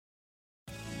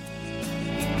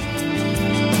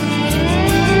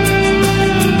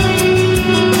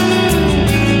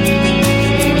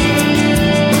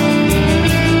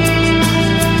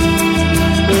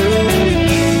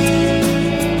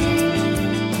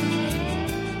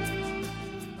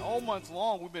month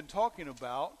long, we've been talking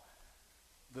about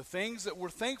the things that we're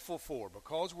thankful for,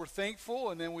 because we're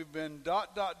thankful, and then we've been ...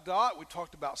 We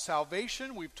talked about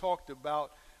salvation. We've talked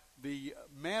about the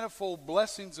manifold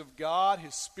blessings of God,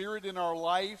 His Spirit in our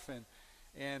life,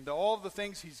 and all of the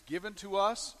things He's given to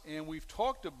us. And we've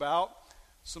talked about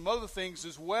some other things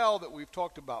as well, that we've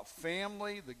talked about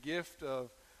family, the gift of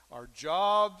our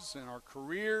jobs and our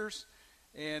careers.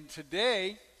 And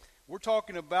today, we're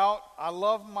talking about I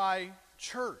love my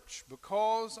church.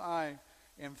 Because I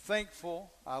am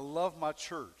thankful, I love my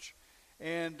church.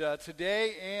 And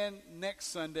today and next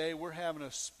Sunday, we're having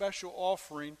a special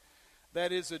offering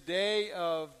that is a day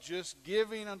of just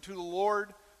giving unto the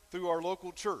Lord through our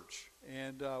local church.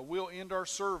 And we'll end our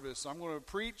service. I'm going to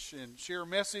preach and share a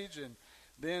message, and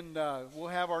then we'll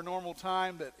have our normal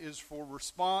time that is for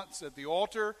response at the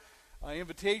altar,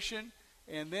 invitation.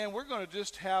 And then we're going to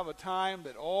just have a time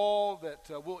that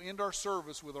we'll end our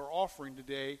service with our offering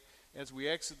today as we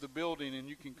exit the building. And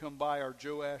you can come by our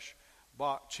Joash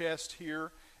Bach chest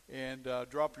here and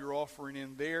drop your offering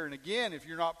in there. And again, if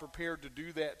you're not prepared to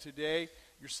do that today,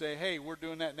 you're saying, hey, we're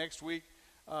doing that next week,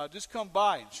 just come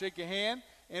by and shake a hand.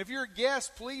 And if you're a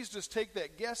guest, please just take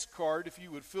that guest card, if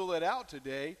you would fill that out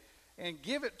today, and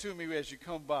give it to me as you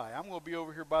come by. I'm going to be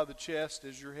over here by the chest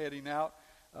as you're heading out,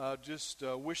 just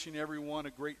wishing everyone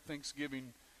a great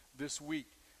Thanksgiving this week.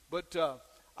 But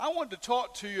I wanted to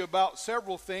talk to you about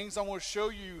several things. I want to show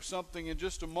you something in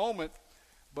just a moment.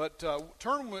 But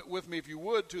turn with me, if you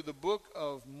would, to the book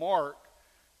of Mark,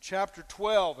 chapter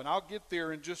 12, and I'll get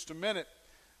there in just a minute.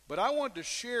 But I wanted to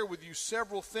share with you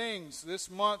several things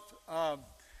this month.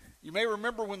 You may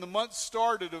remember when the month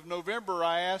started of November,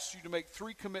 I asked you to make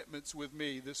 3 commitments with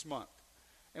me this month.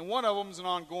 And one of them is an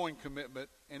ongoing commitment,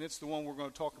 and it's the one we're going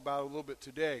to talk about a little bit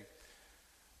today.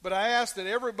 But I asked that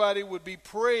everybody would be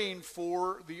praying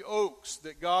for the Oaks,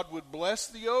 that God would bless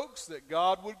the Oaks, that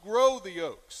God would grow the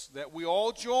Oaks, that we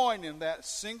all join in that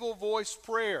single voice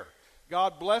prayer.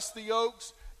 God bless the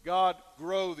Oaks, God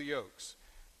grow the Oaks.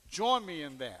 Join me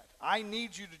in that. I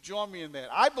need you to join me in that.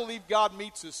 I believe God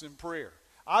meets us in prayer.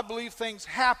 I believe things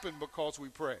happen because we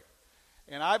pray.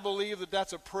 And I believe that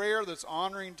that's a prayer that's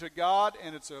honoring to God,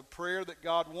 and it's a prayer that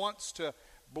God wants to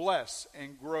bless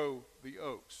and grow the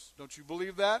Oaks. Don't you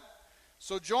believe that?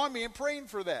 So join me in praying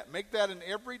for that. Make that an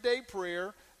everyday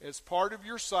prayer as part of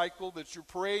your cycle, that you're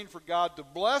praying for God to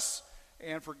bless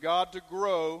and for God to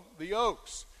grow the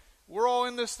Oaks. We're all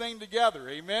in this thing together,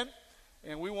 amen?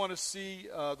 And we want to see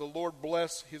the Lord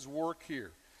bless His work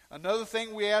here. Another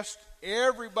thing we asked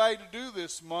everybody to do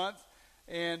this month,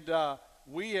 and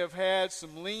we have had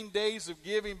some lean days of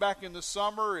giving back in the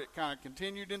summer. It kind of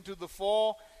continued into the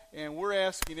fall. And we're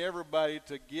asking everybody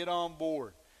to get on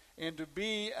board and to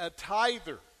be a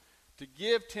tither, to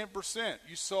give 10%.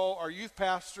 You saw our youth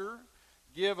pastor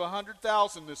give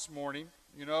 $100,000 this morning,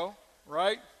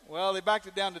 right? Well, they backed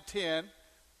it down to 10,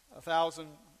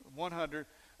 1,100.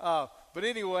 But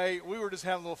anyway, we were just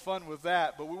having a little fun with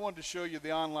that. But we wanted to show you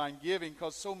the online giving,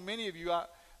 because so many of you,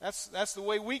 that's the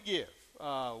way we give.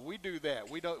 We do that.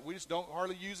 We just don't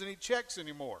hardly use any checks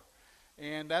anymore.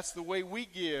 And that's the way we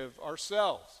give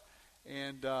ourselves.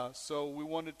 And so we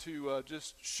wanted to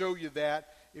just show you that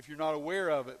if you're not aware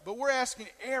of it. But we're asking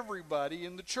everybody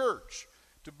in the church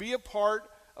to be a part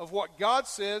of what God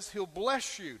says. He'll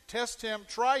bless you. Test Him,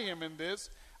 try Him in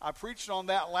this. I preached on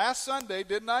that last Sunday,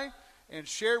 didn't I? And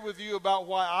shared with you about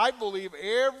why I believe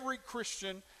every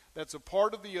Christian that's a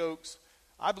part of the Oaks,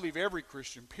 I believe every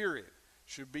Christian, period,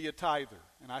 should be a tither.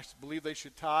 And I believe they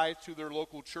should tithe to their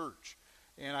local church.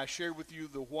 And I shared with you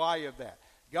the why of that.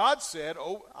 God said,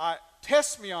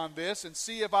 test me on this and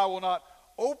see if I will not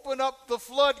open up the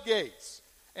floodgates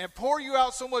and pour you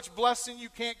out so much blessing you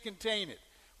can't contain it.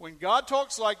 When God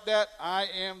talks like that, I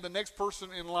am the next person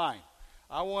in line.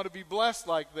 I want to be blessed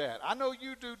like that. I know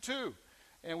you do too.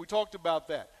 And we talked about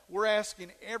that. We're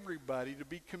asking everybody to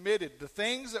be committed. The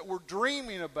things that we're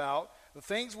dreaming about, the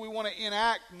things we want to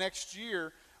enact next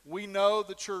year, we know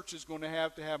the church is going to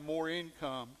have more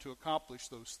income to accomplish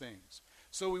those things.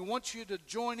 So we want you to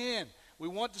join in. We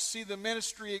want to see the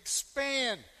ministry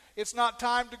expand. It's not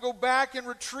time to go back and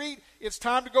retreat. It's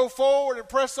time to go forward and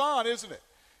press on, isn't it?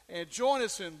 And join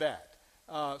us in that.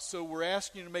 So we're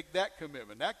asking you to make that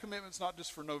commitment. That commitment's not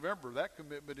just for November. That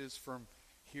commitment is from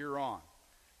here on.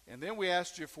 And then we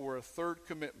asked you for a third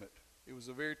commitment. It was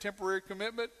a very temporary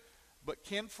commitment, but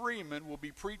Ken Freeman will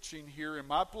be preaching here in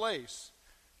my place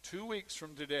 2 weeks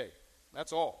from today.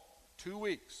 That's all. 2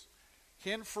 weeks.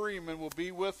 Ken Freeman will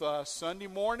be with us Sunday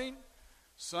morning.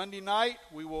 Sunday night,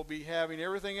 we will be having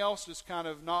everything else just kind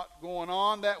of not going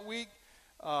on that week.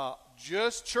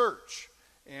 Just church.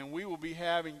 and we will be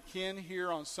having Ken here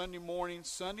on Sunday morning,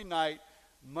 Sunday night,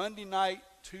 Monday night,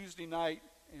 Tuesday night,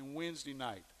 and Wednesday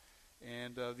night.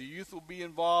 And the youth will be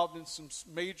involved in some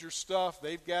major stuff.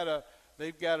 They've got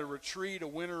a retreat, a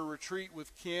winter retreat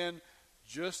with Ken,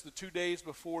 just the 2 days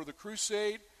before the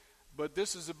crusade. But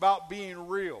this is about being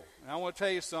real. And I want to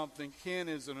tell you something. Ken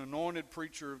is an anointed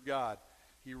preacher of God.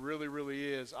 He really,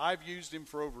 really is. I've used him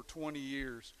for over 20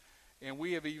 years. And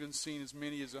we have even seen as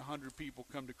many as 100 people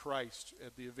come to Christ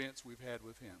at the events we've had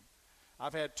with him.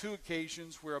 I've had 2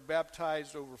 occasions where I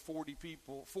baptized over 40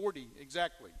 people, 40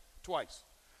 exactly, twice,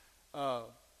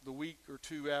 the week or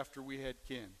 2 after we had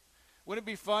Ken. Wouldn't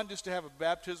it be fun just to have a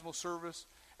baptismal service,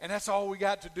 and that's all we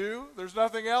got to do? There's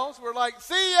nothing else? We're like,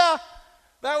 see ya!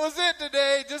 That was it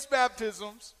today, just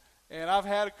baptisms. And I've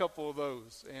had a couple of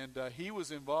those, and he was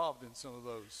involved in some of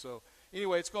those. So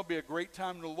anyway, it's going to be a great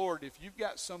time in the Lord. If you've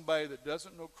got somebody that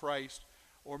doesn't know Christ,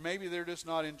 or maybe they're just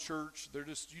not in church,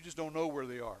 you just don't know where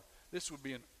they are, this would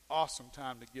be an awesome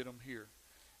time to get them here.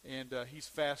 And he's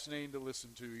fascinating to listen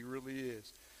to. He really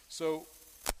is. So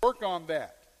work on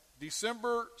that.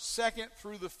 December 2nd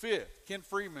through the 5th, Ken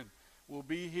Freeman will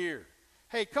be here.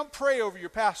 Hey, come pray over your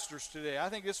pastors today. I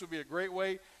think this would be a great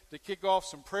way to kick off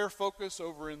some prayer focus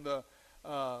over in the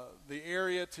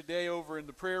area today, over in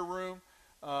the prayer room.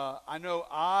 I know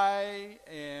I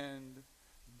and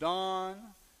Don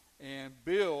and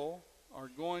Bill are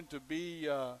going to be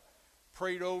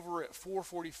prayed over at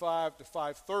 4:45 to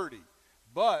 5:30.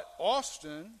 But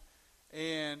Austin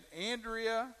and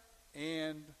Andrea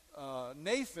and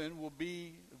Nathan will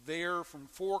be there from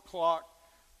 4 o'clock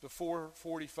to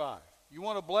 4:45. You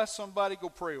want to bless somebody, go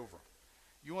pray over them.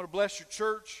 You want to bless your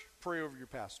church, pray over your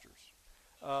pastors.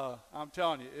 I'm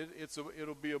telling you,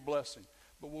 it'll be a blessing.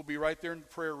 But we'll be right there in the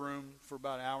prayer room for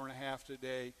about an hour and a half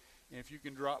today. And if you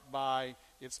can drop by,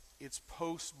 it's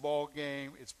post-ball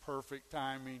game. It's perfect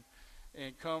timing.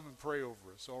 And come and pray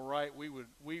over us, all right?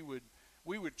 We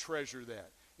would treasure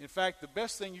that. In fact, the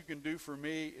best thing you can do for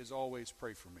me is always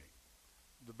pray for me.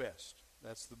 The best.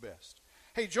 That's the best.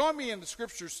 Hey, join me in the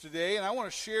scriptures today, and I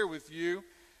want to share with you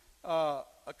a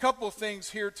couple of things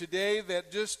here today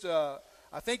that just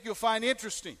I think you'll find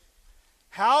interesting.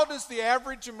 How does the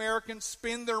average American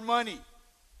spend their money?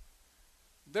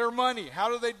 Their money. How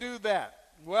do they do that?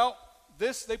 Well,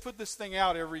 they put this thing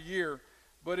out every year.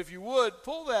 But if you would,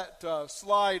 pull that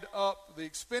slide up, the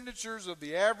expenditures of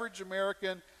the average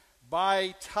American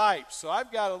by type. So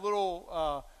I've got a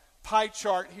little pie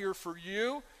chart here for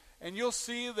you, and you'll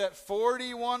see that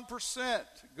 41%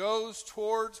 goes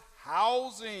towards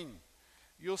housing.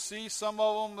 You'll see some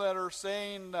of them that are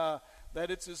saying that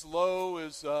it's as low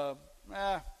as 30,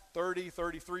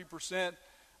 33%,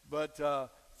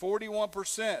 but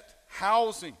 41%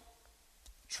 housing.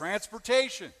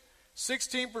 Transportation,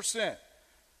 16%.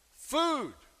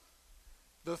 Food,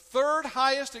 the third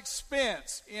highest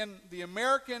expense in the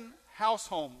American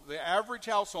household, the average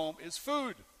household, is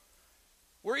food.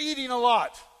 We're eating a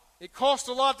lot. It costs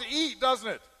a lot to eat, doesn't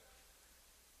it?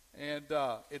 And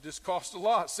it just costs a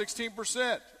lot,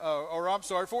 16%,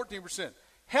 14%.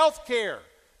 Healthcare,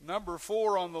 number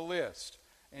 4 on the list.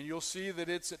 And you'll see that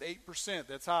it's at 8%.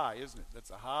 That's high, isn't it?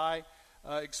 That's a high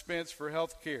expense for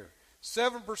healthcare.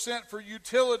 7% for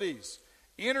utilities.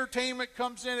 Entertainment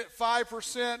comes in at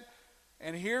 5%,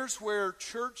 and here's where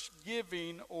church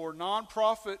giving or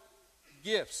nonprofit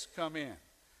gifts come in.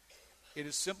 It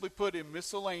is simply put in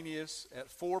miscellaneous at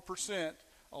 4%,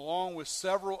 along with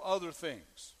several other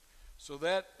things. So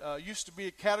that used to be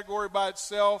a category by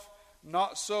itself,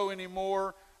 not so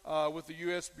anymore with the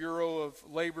U.S. Bureau of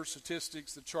Labor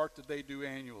Statistics, the chart that they do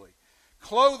annually.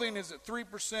 Clothing is at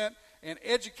 3%, and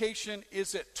education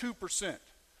is at 2%.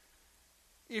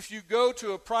 If you go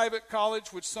to a private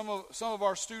college, which some of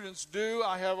our students do,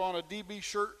 I have on a DB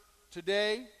shirt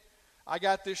today. I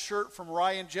got this shirt from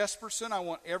Ryan Jesperson. I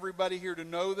want everybody here to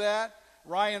know that.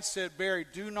 Ryan said, Barry,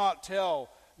 do not tell.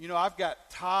 I've got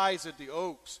ties at the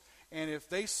Oaks, and if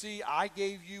they see I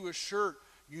gave you a shirt,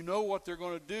 you know what they're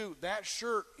going to do. That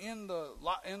shirt in the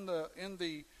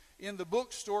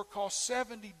bookstore costs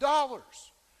 $70.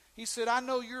 He said, I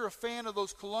know you're a fan of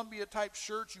those Columbia type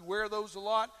shirts. You wear those a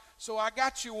lot. So I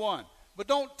got you one. But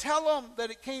don't tell them that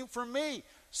it came from me.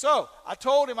 So I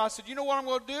told him, I said, you know what I'm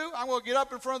going to do? I'm going to get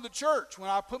up in front of the church when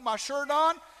I put my shirt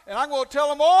on, and I'm going to tell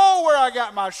them all where I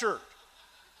got my shirt.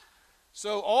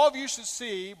 So all of you should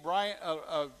see Ryan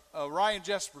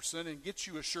Jesperson and get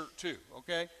you a shirt too,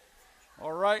 okay?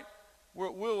 All right?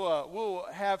 We'll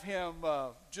have him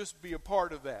just be a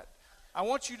part of that. I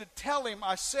want you to tell him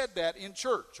I said that in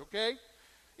church, okay?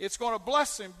 It's going to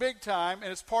bless him big time,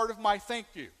 and it's part of my thank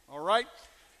you, all right?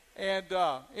 And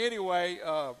anyway,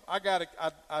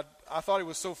 I thought it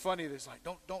was so funny that it's like,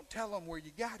 don't tell them where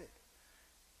you got it.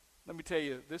 Let me tell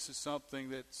you, this is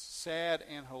something that's sad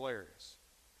and hilarious.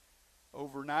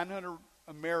 Over 900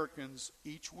 Americans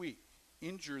each week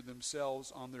injure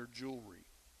themselves on their jewelry.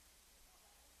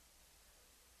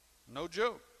 No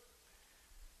joke.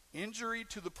 Injury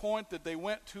to the point that they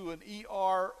went to an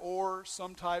ER or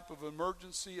some type of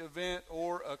emergency event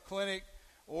or a clinic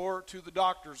or to the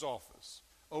doctor's office.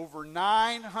 Over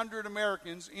 900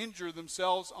 Americans injure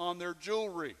themselves on their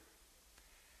jewelry.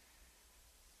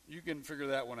 You can figure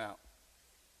that one out.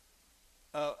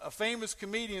 A famous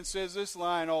comedian says this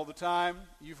line all the time.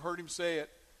 You've heard him say it.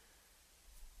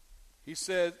 He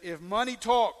said, if money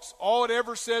talks, all it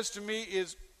ever says to me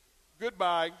is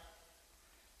goodbye.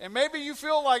 And maybe you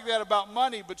feel like that about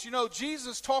money, but you know,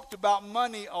 Jesus talked about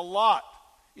money a lot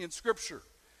in Scripture.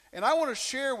 And I want to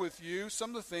share with you some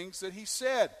of the things that he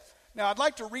said. Now, I'd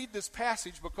like to read this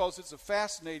passage because it's a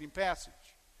fascinating passage.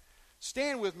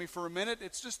 Stand with me for a minute.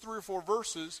 It's just 3 or 4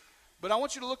 verses. But I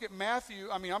want you to look at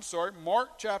Mark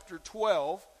chapter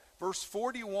 12, verse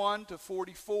 41 to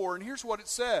 44. And here's what it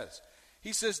says.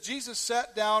 He says, Jesus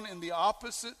sat down in the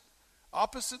opposite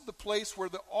the place where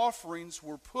the offerings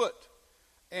were put,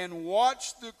 and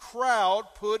watched the crowd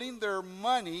putting their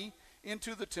money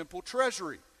into the temple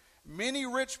treasury. Many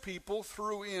rich people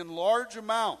threw in large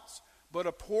amounts, but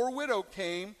a poor widow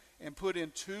came and put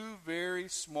in 2 very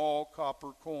small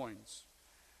copper coins,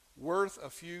 worth a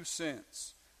few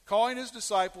cents. Calling his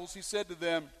disciples, he said to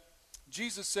them,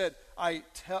 Jesus said,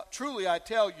 truly I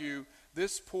tell you,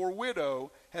 this poor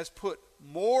widow has put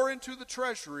more into the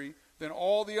treasury than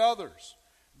all the others.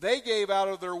 They gave out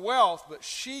of their wealth, but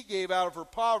she gave out of her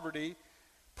poverty,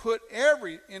 put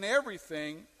in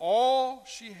everything all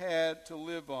she had to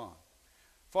live on.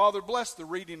 Father, bless the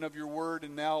reading of your word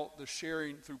and now the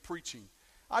sharing through preaching.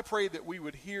 I pray that we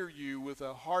would hear you with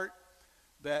a heart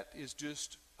that is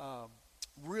just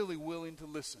really willing to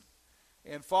listen.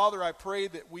 And Father, I pray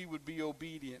that we would be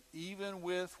obedient, even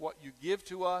with what you give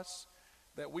to us,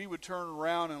 that we would turn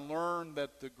around and learn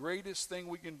that the greatest thing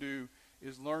we can do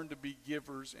is learn to be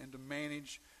givers and to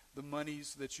manage the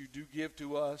monies that you do give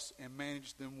to us and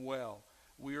manage them well.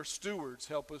 We are stewards.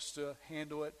 Help us to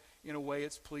handle it in a way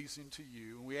it's pleasing to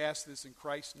you. And we ask this in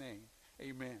Christ's name.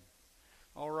 Amen.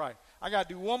 All right. I got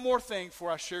to do one more thing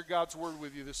before I share God's word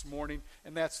with you this morning,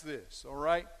 and that's this. All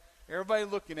right? Everybody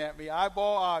looking at me,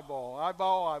 eyeball, eyeball,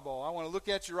 eyeball, eyeball. I want to look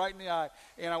at you right in the eye,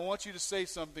 and I want you to say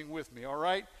something with me. All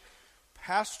right?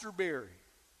 Pastor Barry.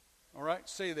 All right?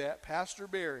 Say that. Pastor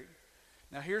Barry.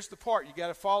 Now, here's the part. You got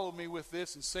to follow me with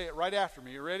this and say it right after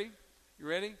me. You ready? You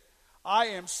ready? I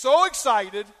am so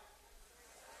excited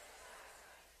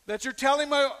that you're telling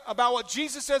me about what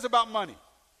Jesus says about money.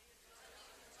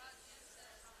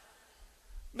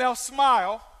 Now,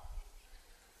 smile.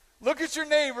 Look at your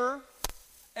neighbor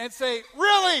and say,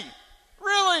 really?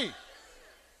 Really? Okay.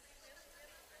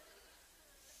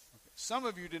 Some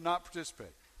of you did not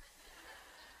participate.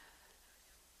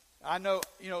 I know,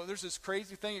 there's this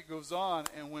crazy thing that goes on,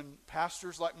 and when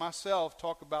pastors like myself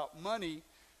talk about money,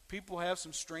 people have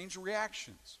some strange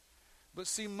reactions. But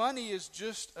see, money is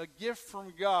just a gift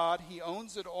from God. He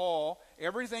owns it all.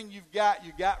 Everything you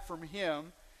got from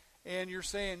him. And you're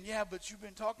saying, yeah, but you've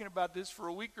been talking about this for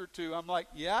a week or two. I'm like,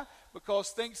 yeah,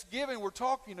 because Thanksgiving we're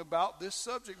talking about this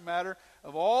subject matter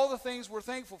of all the things we're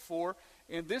thankful for.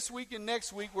 And this week and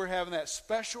next week we're having that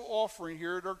special offering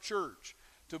here at our church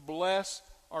to bless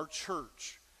our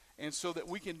church, and so that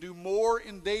we can do more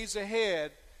in days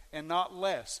ahead and not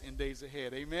less in days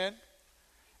ahead. Amen?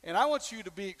 And I want you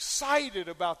to be excited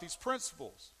about these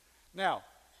principles. Now,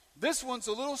 this one's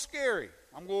a little scary.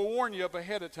 I'm going to warn you up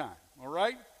ahead of time, all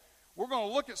right? We're going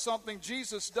to look at something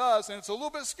Jesus does, and it's a little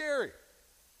bit scary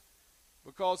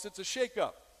because it's a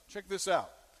shake-up. Check this out.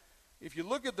 If you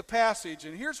look at the passage,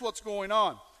 and here's what's going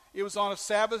on. It was on a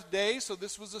Sabbath day, so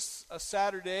this was a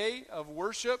Saturday of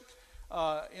worship.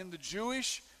 In the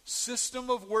Jewish system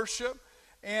of worship,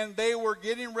 and they were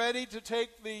getting ready to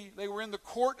they were in the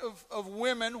court of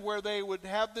women where they would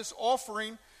have this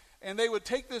offering, and they would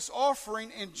take this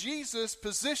offering, and Jesus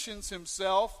positions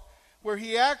himself where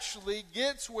he actually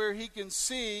gets where he can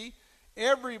see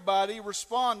everybody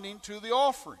responding to the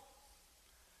offering.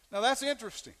 Now that's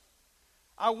interesting.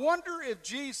 I wonder if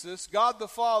Jesus, God the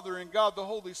Father, and God the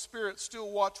Holy Spirit still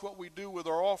watch what we do with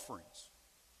our offerings.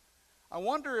 I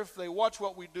wonder if they watch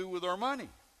what we do with our money.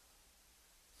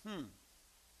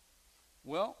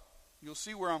 Well, you'll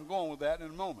see where I'm going with that in a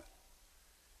moment.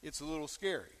 It's a little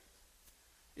scary.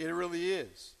 It really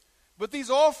is. But these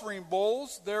offering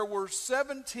bowls, there were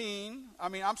 13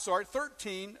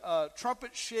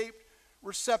 trumpet-shaped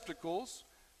receptacles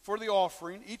for the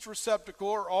offering. Each receptacle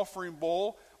or offering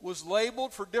bowl was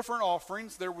labeled for different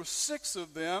offerings. There were 6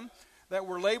 of them that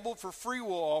were labeled for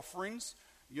freewill offerings,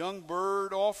 young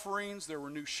bird offerings. There were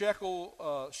new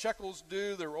shekels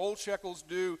due. There were old shekels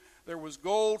due. There was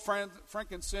gold,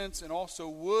 frankincense, and also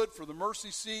wood for the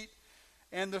mercy seat.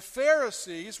 And the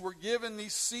Pharisees were given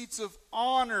these seats of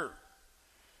honor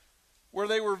where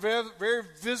they were very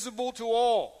visible to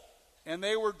all. And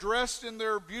they were dressed in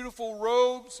their beautiful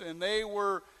robes, and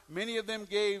many of them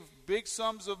gave big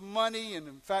sums of money. And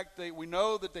in fact, we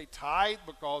know that they tithed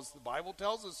because the Bible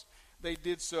tells us they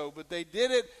did so. But they did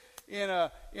it in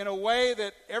a way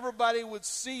that everybody would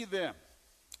see them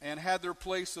and had their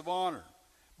place of honor.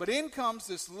 But in comes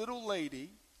this little lady,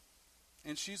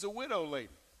 and she's a widow lady.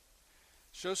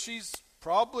 So she's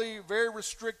probably very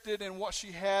restricted in what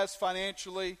she has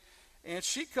financially. And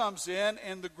she comes in,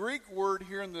 and the Greek word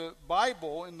here in the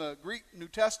Bible, in the Greek New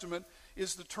Testament,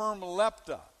 is the term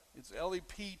lepta. It's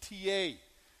L-E-P-T-A.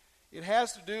 It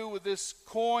has to do with this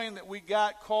coin that we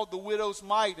got called the widow's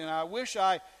mite. And I wish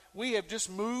we have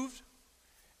just moved,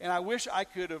 and I wish I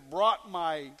could have brought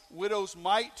my widow's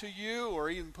mite to you or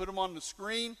even put them on the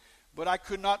screen, but I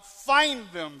could not find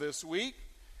them this week.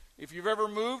 If you've ever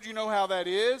moved, you know how that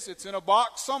is. It's in a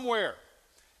box somewhere.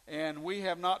 And we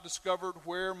have not discovered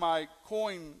where my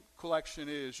coin collection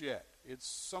is yet. It's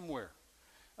somewhere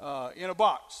in a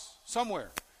box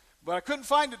somewhere. But I couldn't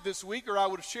find it this week, or I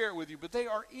would have shared it with you. But they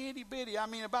are itty-bitty. I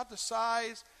mean, about the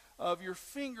size of your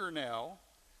fingernail.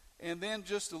 And then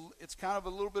it's kind of a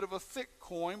little bit of a thick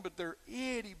coin, but they're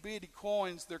itty-bitty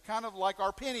coins. They're kind of like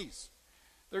our pennies.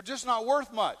 They're just not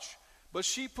worth much. But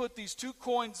she put these 2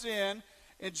 coins in,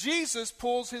 and Jesus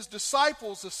pulls his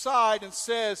disciples aside and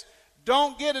says,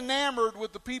 don't get enamored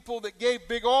with the people that gave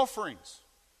big offerings.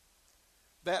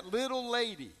 That little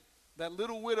lady, that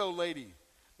little widow lady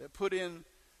that put in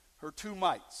her 2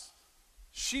 mites,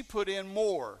 she put in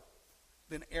more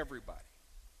than everybody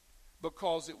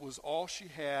because it was all she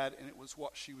had and it was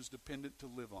what she was dependent to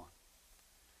live on.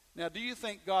 Now, do you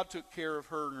think God took care of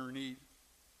her and her need?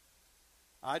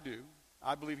 I do.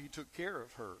 I believe he took care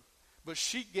of her. But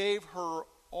she gave her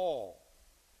all.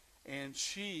 And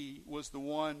she was the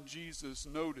one Jesus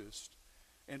noticed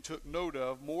and took note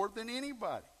of more than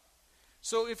anybody.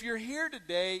 So if you're here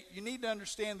today, you need to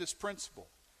understand this principle.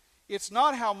 It's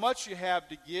not how much you have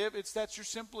to give, it's that you're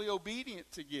simply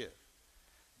obedient to give.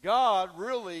 God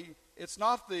really, it's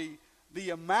not the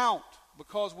amount,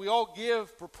 because we all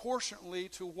give proportionately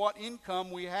to what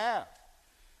income we have.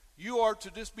 You are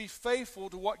to just be faithful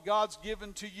to what God's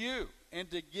given to you and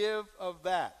to give of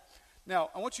that.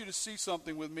 Now, I want you to see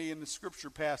something with me in the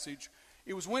scripture passage.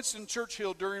 It was Winston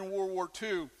Churchill during World War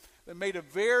II that made a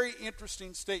very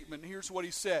interesting statement. Here's what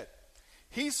he said.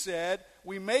 He said,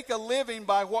 we make a living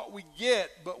by what we get,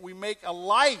 but we make a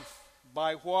life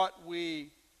by what we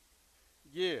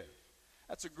give.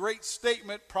 That's a great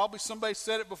statement. Probably somebody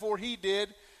said it before he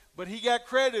did, but he got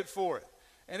credit for it.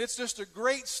 And it's just a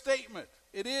great statement.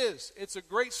 It is. It's a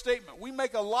great statement. We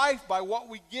make a life by what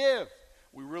we give.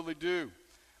 We really do.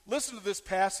 Listen to this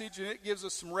passage, and it gives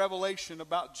us some revelation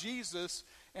about Jesus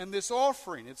and this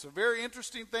offering. It's a very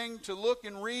interesting thing to look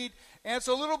and read, and it's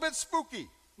a little bit spooky.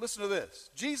 Listen to this.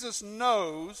 Jesus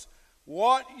knows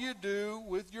what you do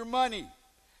with your money.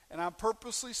 And I'm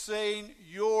purposely saying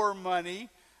your money.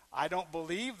 I don't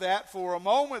believe that for a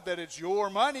moment that it's your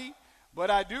money,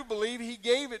 but I do believe he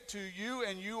gave it to you,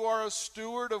 and you are a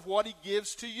steward of what he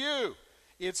gives to you.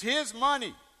 It's his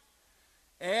money.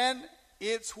 And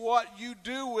it's what you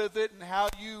do with it and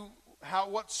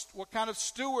what kind of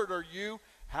steward are you?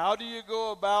 How do you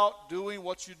go about doing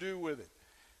what you do with it?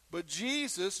 But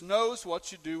Jesus knows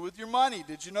what you do with your money.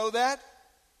 Did you know that?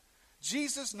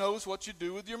 Jesus knows what you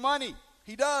do with your money.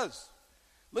 He does.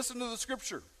 Listen to the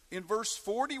scripture. In verse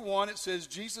 41, it says,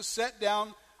 Jesus sat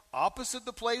down opposite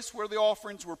the place where the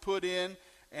offerings were put in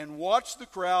and watched the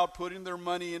crowd putting their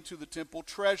money into the temple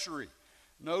treasury.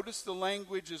 Notice the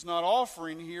language is not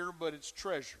offering here, but it's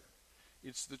treasure.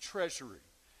 It's the treasury.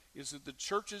 Is it the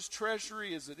church's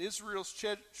treasury? Is it Israel's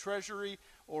treasury?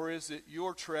 Or is it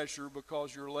your treasure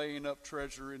because you're laying up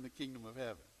treasure in the kingdom of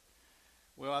heaven?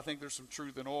 Well, I think there's some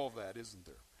truth in all of that, isn't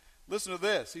there? Listen to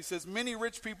this. He says, many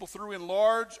rich people threw in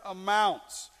large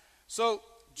amounts. So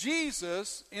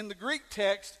Jesus, in the Greek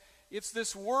text, it's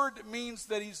this word that means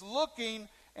that he's looking,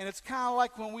 and it's kind of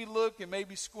like when we look and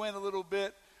maybe squint a little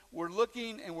bit. We're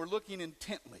looking, and we're looking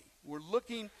intently. We're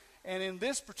looking, and in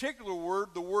this particular word,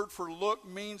 the word for look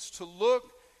means to look,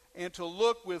 and to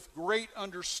look with great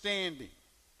understanding.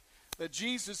 That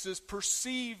Jesus is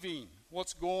perceiving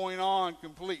what's going on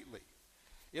completely.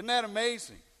 Isn't that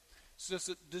amazing?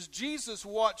 Does Jesus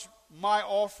watch my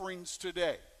offerings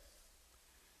today?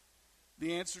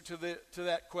 The answer to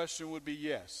that question would be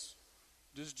yes.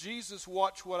 Does Jesus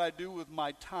watch what I do with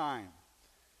my time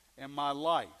and my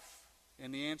life?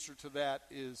 And the answer to that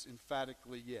is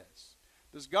emphatically yes.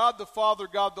 Does God the Father,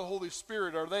 God the Holy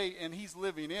Spirit, and He's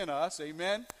living in us,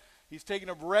 amen? He's taking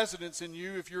up residence in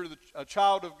you if you're a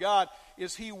child of God.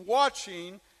 Is He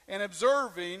watching and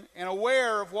observing and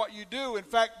aware of what you do? In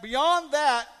fact, beyond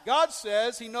that, God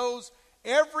says He knows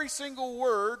every single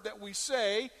word that we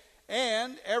say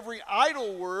and every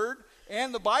idle word,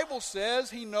 and the Bible says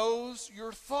He knows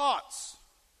your thoughts.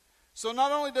 So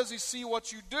not only does He see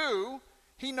what you do,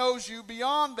 He knows you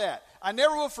beyond that. I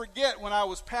never will forget when I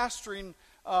was pastoring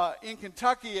in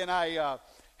Kentucky, and I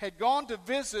had gone to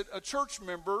visit a church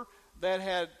member that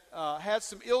had had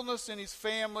some illness in his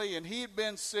family, and he had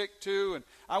been sick too. And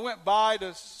I went by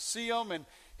to see him, and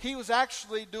he was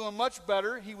actually doing much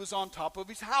better. He was on top of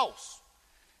his house.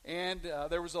 And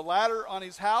there was a ladder on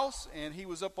his house, and he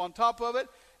was up on top of it,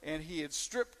 and he had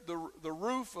stripped the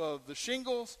roof of the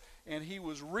shingles, and he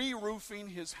was re-roofing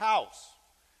his house,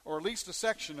 or at least a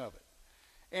section of it.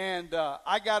 And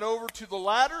I got over to the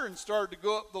ladder and started to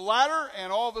go up the ladder,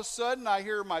 and all of a sudden I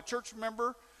hear my church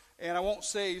member, and I won't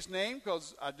say his name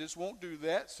because I just won't do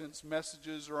that since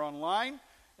messages are online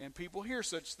and people hear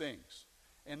such things.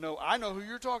 And no, I know who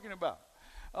you're talking about.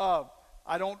 I'll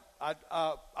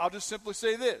just simply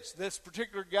say this. This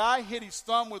particular guy hit his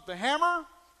thumb with the hammer,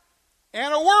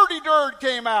 and a wordy-dird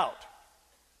came out.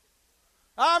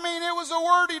 I mean, it was a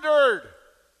wordy-dird.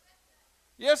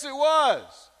 Yes, it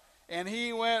was. And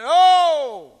he went,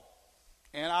 "Oh!"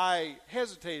 And I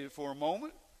hesitated for a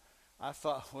moment. I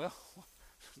thought, well,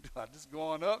 do I just go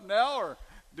on up now, or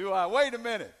do I wait a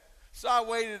minute? So I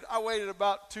waited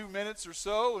about 2 minutes or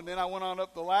so, and then I went on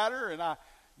up the ladder, and I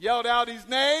yelled out his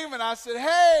name, and I said,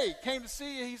 "Hey, came to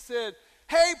see you." He said,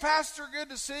 "Hey, Pastor, good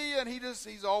to see you." And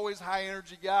he's always a high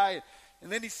energy guy.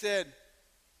 And then he said,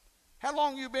 "How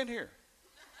long you been here?"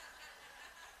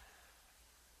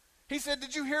 He said,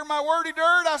 "Did you hear my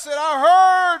wordy-dird?" I said,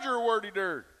 "I heard your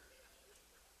wordy-dird."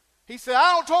 He said,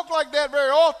 "I don't talk like that very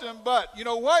often, but you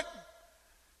know what?"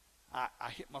 I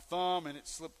hit my thumb and it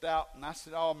slipped out. And I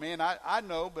said, "Oh, man, I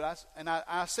know, but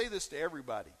I say this to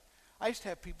everybody. I used to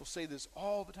have people say this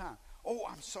all the time. 'Oh,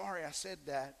 I'm sorry I said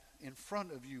that in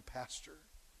front of you, Pastor.'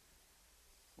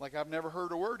 Like I've never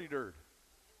heard a wordy-dird.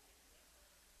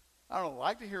 I don't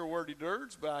like to hear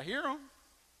wordy-dirds, but I hear them.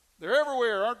 They're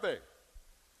everywhere, aren't they?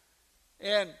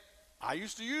 And I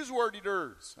used to use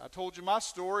wordy-dirds. I told you my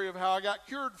story of how I got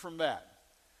cured from that.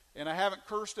 And I haven't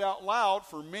cursed out loud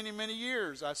for many, many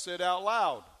years. I said out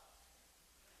loud.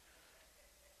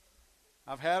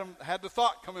 I've had the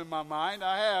thought come in my mind.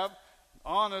 I have.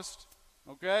 Honest.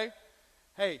 Okay?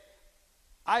 Hey,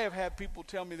 I have had people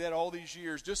tell me that all these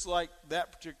years, just like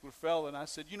that particular fella. And I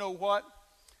said, "You know what?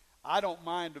 I don't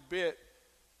mind a bit.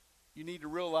 You need to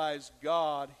realize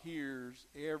God hears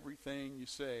everything you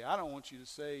say. I don't want you to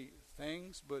say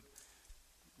things, but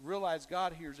realize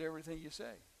God hears everything you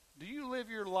say." Do you live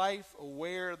your life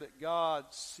aware that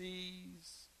God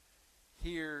sees,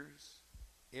 hears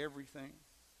everything?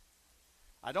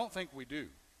 I don't think we do,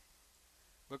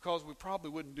 because we probably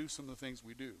wouldn't do some of the things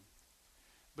we do.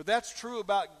 But that's true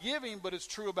about giving, but it's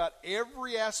true about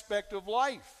every aspect of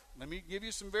life. Let me give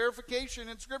you some verification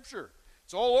in Scripture.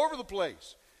 It's all over the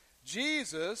place.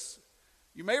 Jesus,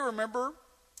 you may remember,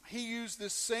 He used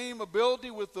this same ability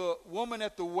with the woman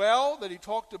at the well that He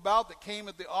talked about that came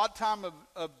at the odd time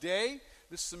of day.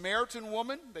 This Samaritan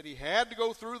woman that He had to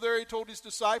go through there, He told His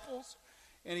disciples.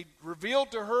 And He revealed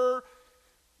to her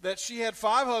that she had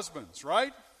 5 husbands,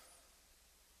 right?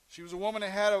 She was a woman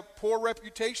that had a poor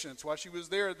reputation. That's why she was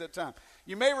there at that time.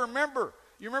 You may remember.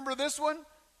 You remember this one?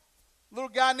 Little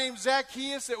guy named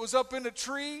Zacchaeus that was up in a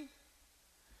tree.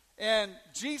 And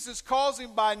Jesus calls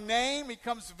him by name. He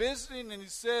comes visiting and He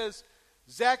says,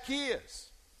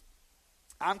 "Zacchaeus,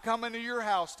 I'm coming to your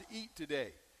house to eat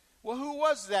today." Well, who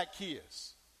was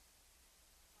Zacchaeus?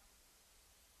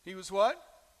 He was what?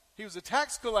 He was a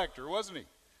tax collector, wasn't he?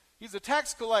 He's a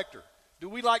tax collector. Do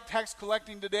we like tax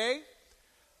collecting today?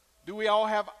 Do we all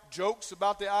have jokes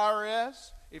about the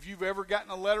IRS? If you've ever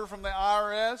gotten a letter from the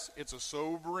IRS, it's a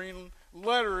sobering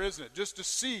letter, isn't it? Just to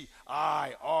see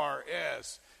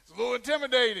IRS. It's a little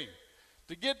intimidating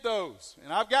to get those.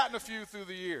 And I've gotten a few through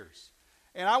the years.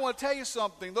 And I want to tell you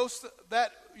something.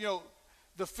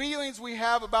 The feelings we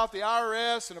have about the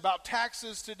IRS and about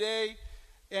taxes today,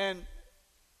 and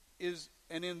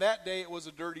in that day it was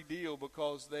a dirty deal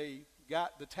because they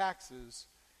got the taxes,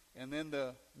 and then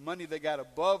the money they got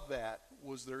above that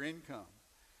was their income.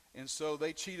 And so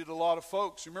they cheated a lot of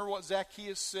folks. Remember what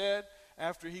Zacchaeus said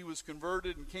after he was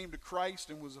converted and came to Christ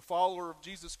and was a follower of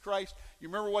Jesus Christ? You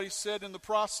remember what he said in the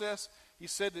process? He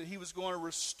said that he was going to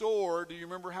restore. Do you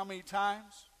remember how many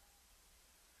times?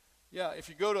 Yeah, if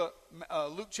you go to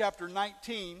Luke chapter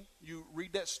 19, you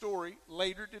read that story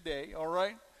later today, all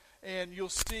right? And you'll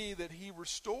see that he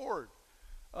restored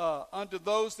unto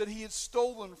those that he had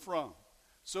stolen from.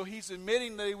 So he's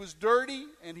admitting that he was dirty,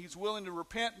 and he's willing to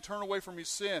repent and turn away from his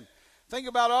sin. Think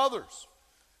about others.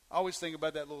 I always think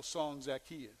about that little song,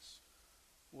 Zacchaeus.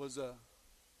 Was a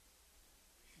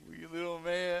wee little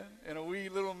man, and a wee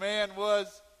little man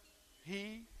was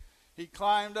he. He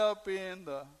climbed up in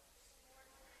the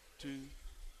to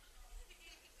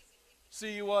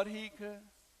see what he could.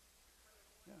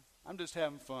 Yeah, I'm just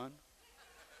having fun.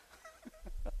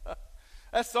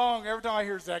 That song, every time I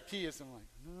hear Zacchaeus, I'm like,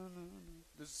 no.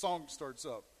 This song starts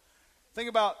up. Think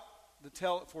about the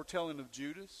foretelling of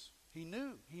Judas. He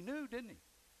knew, didn't he?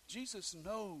 Jesus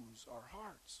knows our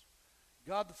hearts.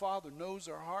 God the Father knows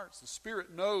our hearts. The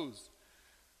Spirit knows.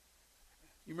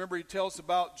 You remember he tells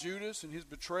about Judas and his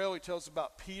betrayal. He tells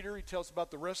about Peter. He tells about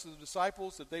the rest of the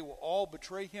disciples that they will all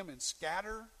betray him and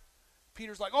scatter.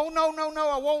 Peter's like, oh, no,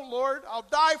 I won't, Lord. I'll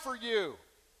die for you.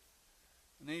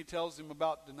 And then he tells him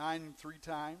about denying him 3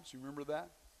 times. You remember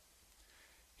that?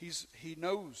 He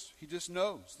knows. He just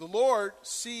knows. The Lord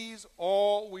sees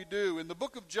all we do. In the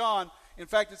book of John, in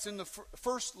fact, it's in the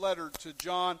first letter to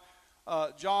John.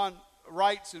 John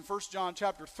writes in 1 John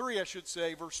chapter 3, I should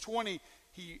say, verse 20,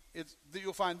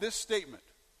 you'll find this statement.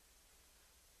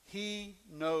 He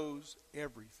knows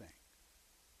everything.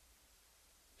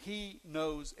 He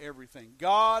knows everything.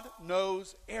 God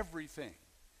knows everything.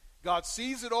 God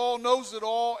sees it all, knows it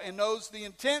all, and knows the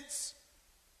intents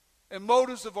and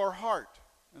motives of our heart.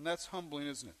 And that's humbling,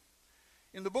 isn't it?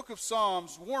 In the book of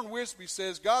Psalms, Warren Wiersbe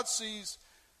says God sees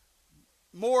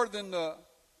more than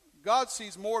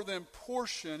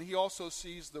portion. He also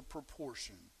sees the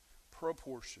proportion.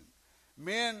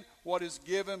 Men, what is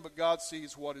given, but God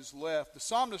sees what is left. The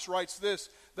psalmist writes this: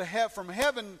 from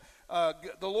heaven,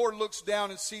 the Lord looks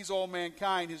down and sees all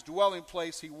mankind. His dwelling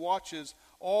place, he watches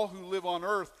all who live on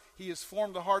earth. He has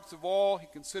formed the hearts of all. He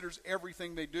considers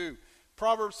everything they do.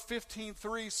 Proverbs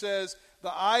 15:3 says,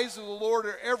 the eyes of the Lord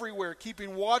are everywhere,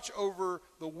 keeping watch over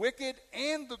the wicked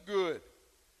and the good.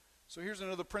 So here's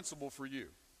another principle for you.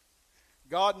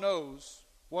 God knows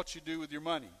what you do with your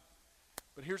money.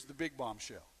 But here's the big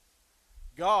bombshell.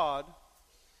 God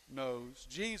knows,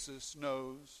 Jesus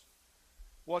knows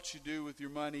what you do with your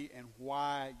money and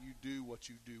why you do what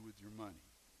you do with your money.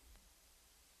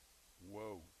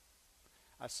 Whoa.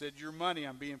 I said your money,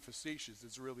 I'm being facetious,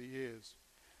 it really is.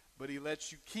 But he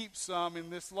lets you keep some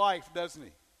in this life, doesn't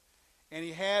he? And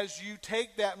he has you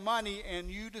take that money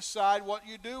and you decide what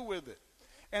you do with it.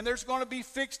 And there's going to be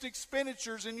fixed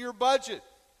expenditures in your budget.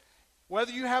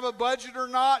 Whether you have a budget or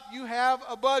not, you have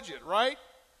a budget, right?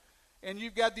 And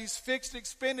you've got these fixed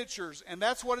expenditures, and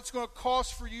that's what it's going to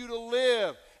cost for you to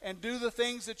live and do the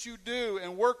things that you do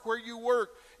and work where you work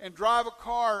and drive a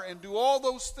car and do all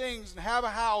those things and have a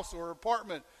house or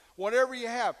apartment, whatever you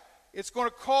have. It's going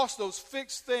to cost those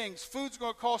fixed things. Food's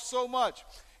going to cost so much.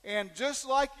 And just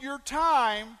like your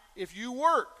time, if you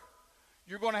work,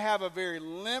 you're going to have a very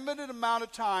limited amount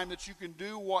of time that you can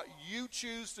do what you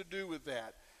choose to do with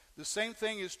that. The same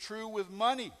thing is true with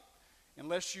money.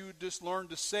 Unless you just learn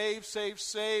to save,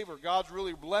 or God's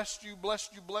really blessed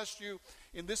you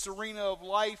in this arena of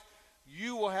life,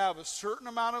 you will have a certain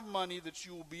amount of money that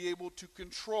you will be able to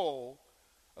control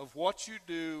of what you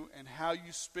do and how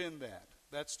you spend that.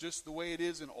 That's just the way it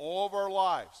is in all of our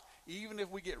lives. Even if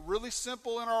we get really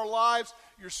simple in our lives,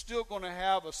 you're still going to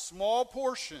have a small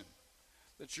portion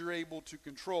that you're able to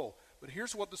control. But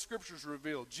here's what the scriptures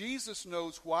reveal. Jesus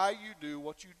knows why you do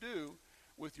what you do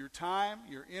with your time,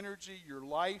 your energy, your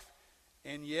life,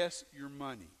 and yes, your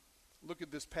money. Look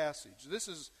at this passage.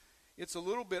 It's a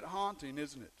little bit haunting,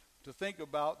 isn't it? To think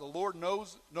about the Lord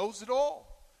knows it all.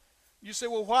 You say,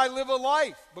 well, why live a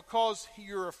life? Because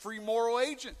you're a free moral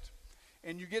agent.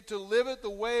 And you get to live it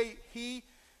the way he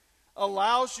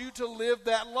allows you to live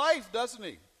that life, doesn't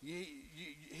he?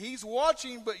 He's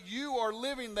watching, but you are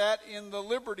living that in the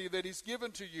liberty that he's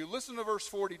given to you. Listen to verse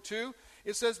 42.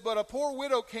 It says, but a poor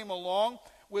widow came along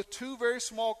with 2 very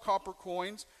small copper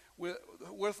coins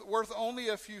worth only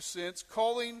a few cents.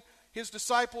 Calling his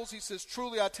disciples, he says,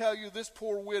 truly I tell you, this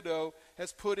poor widow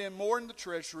has put in more in the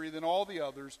treasury than all the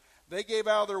others. They gave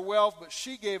out of their wealth, but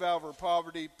she gave out of her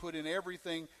poverty, put in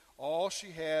everything, all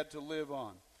she had to live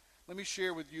on. Let me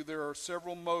share with you, there are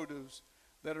several motives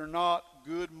that are not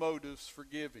good motives for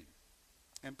giving.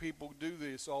 And people do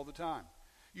this all the time.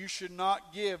 You should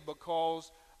not give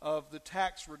because of the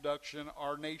tax reduction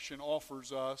our nation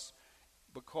offers us,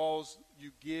 because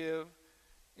you give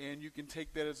and you can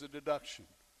take that as a deduction.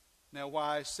 Now,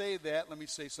 why I say that, let me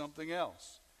say something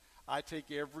else. I take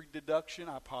every deduction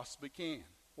I possibly can.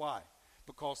 Why?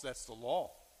 Because that's the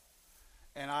law.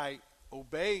 And I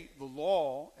obey the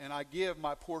law and I give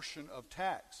my portion of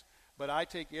tax. But I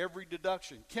take every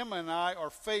deduction. Kim and I are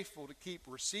faithful to keep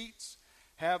receipts,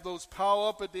 have those pile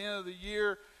up at the end of the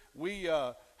year. We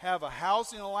have a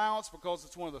housing allowance because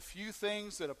it's one of the few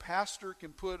things that a pastor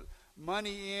can put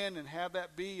money in and have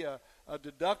that be a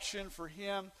deduction for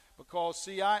him. Because,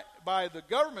 see, by the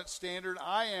government standard,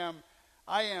 I am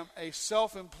a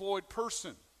self-employed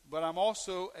person, but I'm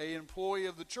also an employee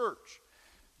of the church.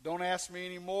 Don't ask me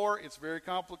anymore. It's very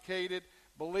complicated.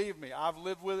 Believe me, I've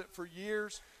lived with it for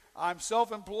years. I'm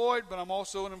self-employed, but I'm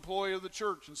also an employee of the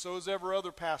church, and so is every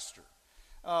other pastor.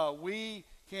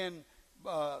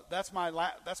 That's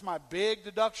my big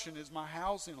deduction is my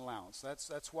housing allowance.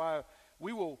 That's why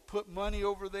we will put money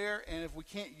over there, and if we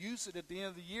can't use it at the end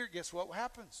of the year, guess what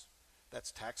happens?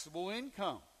 That's taxable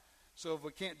income. So if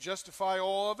we can't justify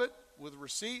all of it with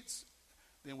receipts,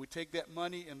 then we take that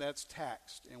money and that's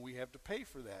taxed, and we have to pay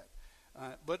for that.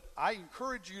 But I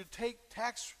encourage you to take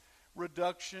tax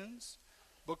reductions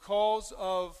because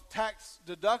of tax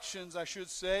deductions, I should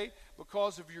say,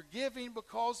 because of your giving,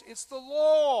 because it's the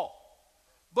law.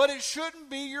 But it shouldn't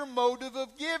be your motive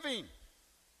of giving.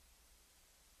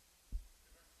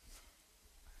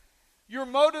 Your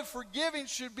motive for giving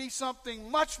should be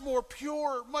something much more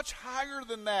pure, much higher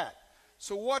than that.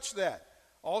 So watch that.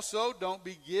 Also, don't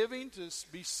be giving to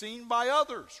be seen by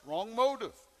others. Wrong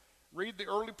motive. Read the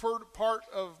early part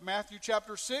of Matthew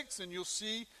chapter 6 and you'll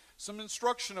see some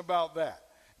instruction about that.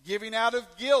 Giving out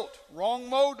of guilt. Wrong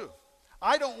motive.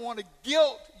 I don't want to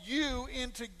guilt you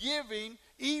into giving,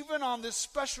 even on this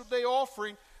special day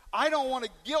offering. I don't want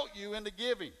to guilt you into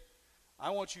giving. I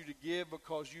want you to give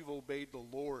because you've obeyed the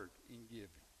Lord in giving.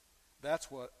 That's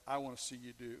what I want to see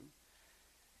you do.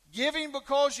 Giving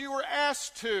because you were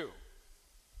asked to.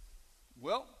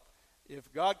 Well,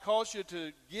 if God calls you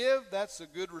to give, that's a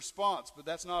good response, but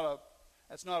that's not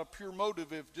a pure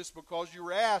motive if just because you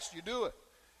were asked, you do it.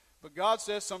 But God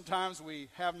says sometimes we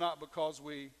have not because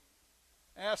we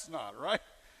ask not, right?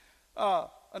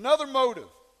 Another motive,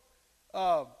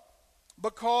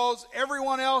 because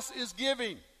everyone else is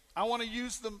giving. I want to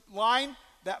use the line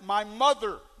that my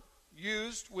mother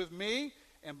used with me.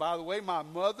 And by the way, my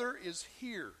mother is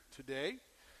here today.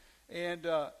 And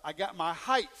I got my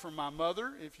height from my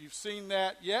mother, if you've seen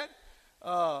that yet.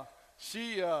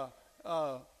 She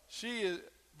is,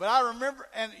 but I remember,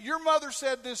 and your mother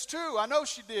said this too. I know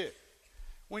she did.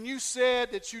 When you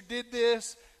said that you did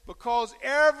this because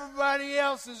everybody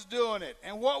else is doing it.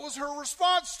 And what was her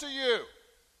response to you?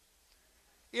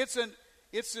 It's an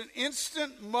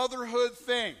instant motherhood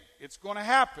thing. It's going to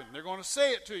happen. They're going to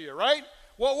say it to you, right?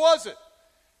 What was it?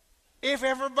 If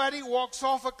everybody walks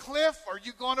off a cliff, are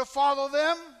you going to follow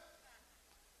them?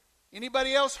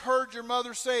 Anybody else heard your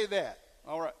mother say that?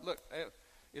 All right, look,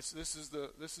 this is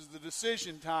the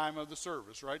decision time of the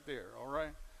service right there, all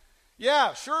right?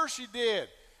 Yeah, sure she did.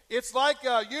 It's like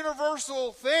a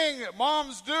universal thing that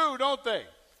moms do, don't they?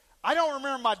 I don't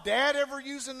remember my dad ever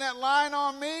using that line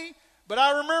on me, but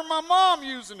I remember my mom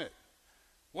using it.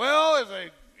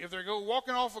 Well, if they go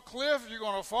walking off a cliff, you're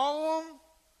going to follow them?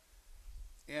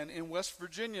 And in West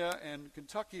Virginia and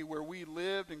Kentucky, where we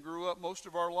lived and grew up most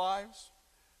of our lives,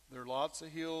 there are lots of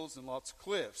hills and lots of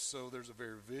cliffs. So there's a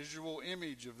very visual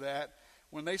image of that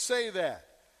when they say that.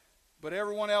 But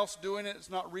everyone else doing it is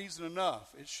not reason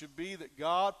enough. It should be that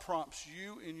God prompts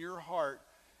you in your heart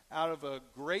out of a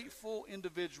grateful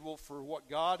individual for what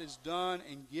God has done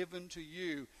and given to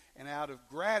you, and out of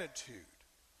gratitude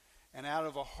and out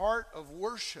of a heart of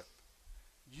worship,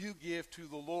 you give to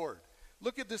the Lord.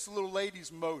 Look at this little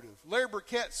lady's motive. Larry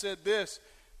Burkett said this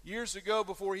years ago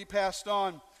before he passed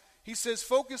on. He says,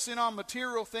 focusing on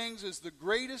material things is the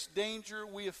greatest danger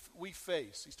we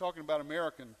face. He's talking about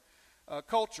American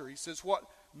culture. He says, what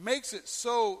makes it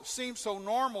seem so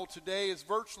normal today is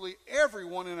virtually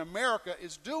everyone in America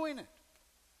is doing it.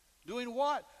 Doing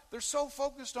what? They're so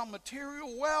focused on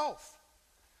material wealth.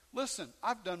 Listen,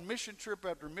 I've done mission trip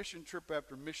after mission trip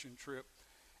after mission trip.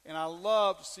 And I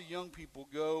love to see young people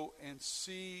go and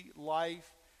see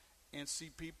life and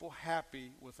see people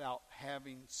happy without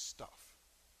having stuff.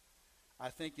 I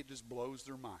think it just blows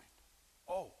their mind.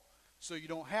 Oh, so you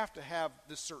don't have to have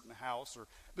this certain house or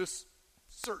this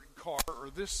certain car or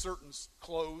this certain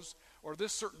clothes or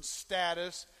this certain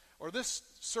status or this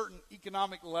certain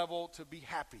economic level to be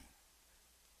happy.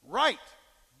 Right.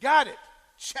 Got it.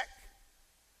 Check.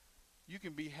 You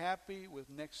can be happy with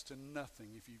next to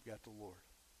nothing if you've got the Lord.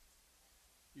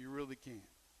 You really can.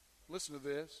 Listen to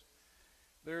this.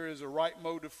 There is a right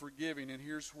mode of forgiving, and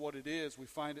here's what it is. We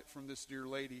find it from this dear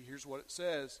lady. Here's what it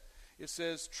says. It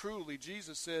says, truly,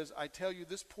 Jesus says, I tell you,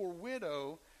 this poor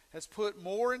widow has put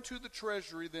more into the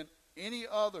treasury than any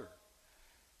other.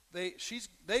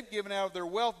 They've given out of their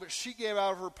wealth, but she gave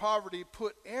out of her poverty,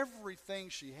 put everything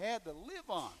she had to live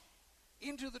on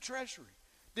into the treasury.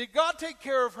 Did God take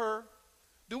care of her?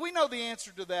 Do we know the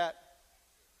answer to that?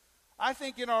 I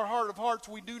think in our heart of hearts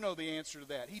we do know the answer to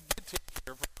that. He did take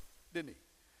care of her, didn't he?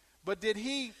 But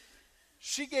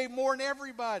she gave more than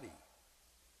everybody.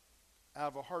 Out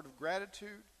of a heart of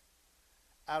gratitude,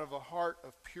 out of a heart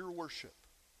of pure worship.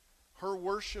 Her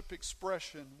worship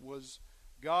expression was,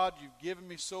 God, you've given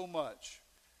me so much.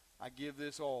 I give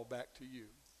this all back to you.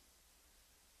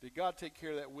 Did God take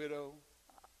care of that widow?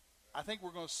 I think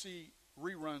we're going to see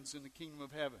reruns in the kingdom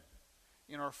of heaven.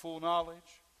 In our full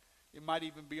knowledge. It might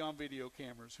even be on video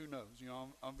cameras. Who knows?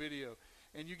 On video.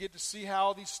 And you get to see how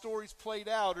all these stories played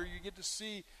out, or you get to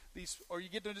see these, or you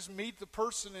get to just meet the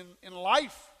person in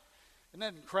life. Isn't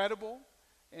that incredible?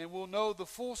 And we'll know the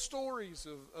full stories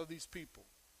of these people.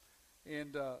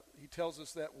 And he tells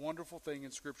us that wonderful thing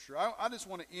in Scripture. I just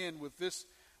want to end with this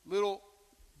little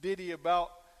ditty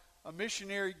about a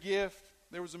missionary gift.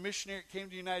 There was a missionary that came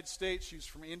to the United States. She was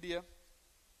from India.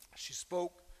 She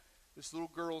spoke. This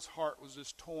little girl's heart was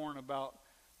just torn about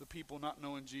the people not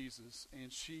knowing Jesus.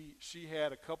 And she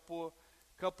had a couple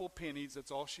pennies. That's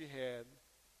all she had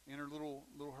in her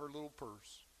little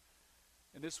purse.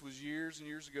 And this was years and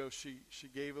years ago. She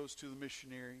gave those to the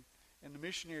missionary. And the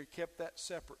missionary kept that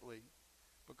separately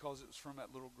because it was from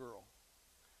that little girl.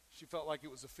 She felt like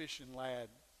it was a fishing lad,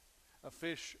 a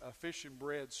fish and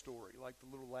bread story, like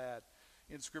the little lad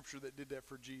in Scripture that did that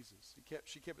for Jesus.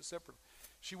 She kept it separately.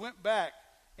 She went back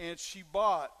and she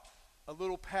bought a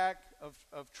little pack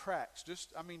of tracts,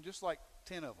 just like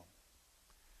 10 of them.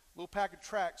 A little pack of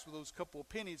tracts with those couple of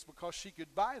pennies because she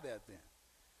could buy that then.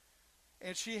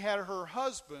 And she had her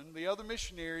husband, the other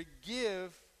missionary,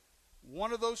 give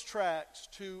one of those tracts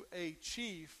to a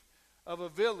chief of a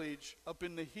village up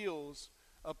in the hills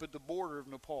up at the border of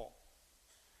Nepal,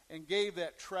 and gave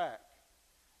that tract.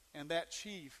 And that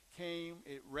chief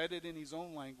read it in his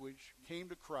own language, came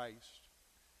to Christ,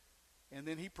 and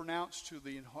then he pronounced to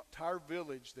the entire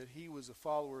village that he was a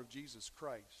follower of Jesus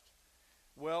Christ.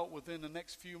 Well, within the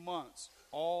next few months,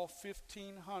 all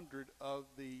 1,500 of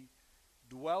the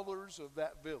dwellers of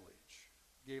that village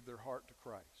gave their heart to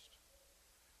Christ.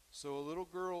 So a little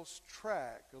girl's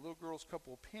tract, a little girl's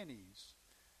couple of pennies,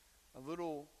 a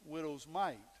little widow's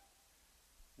mite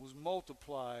was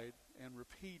multiplied and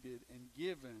repeated and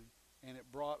given, and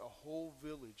it brought a whole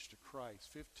village to Christ,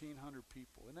 1,500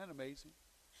 people. Isn't that amazing?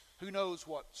 Who knows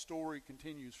what story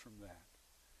continues from that?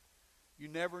 You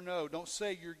never know. Don't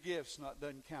say your gifts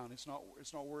doesn't count. It's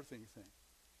not worth anything.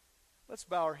 Let's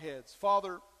bow our heads.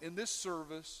 Father, in this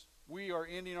service, we are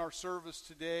ending our service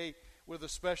today with a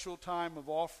special time of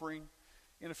offering.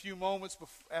 In a few moments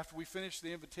after we finish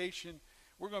the invitation,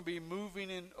 we're going to be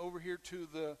moving in over here to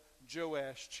the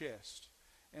Joash chest.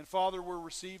 And Father, we're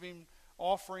receiving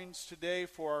offerings today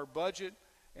for our budget.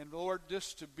 And Lord,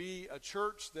 just to be a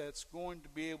church that's going to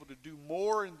be able to do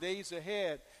more in days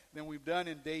ahead than we've done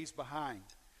in days behind.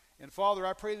 And Father,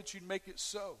 I pray that you'd make it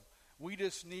so. We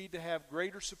just need to have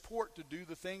greater support to do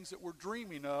the things that we're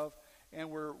dreaming of and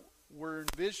we're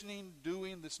envisioning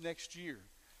doing this next year.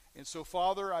 And so,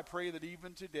 Father, I pray that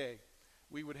even today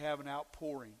we would have an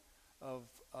outpouring of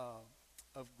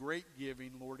great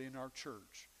giving, Lord, in our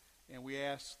church. And we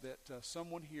ask that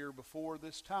someone here before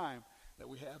this time that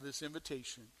we have this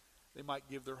invitation, they might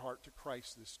give their heart to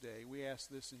Christ this day. We ask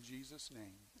this in Jesus'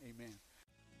 name. Amen.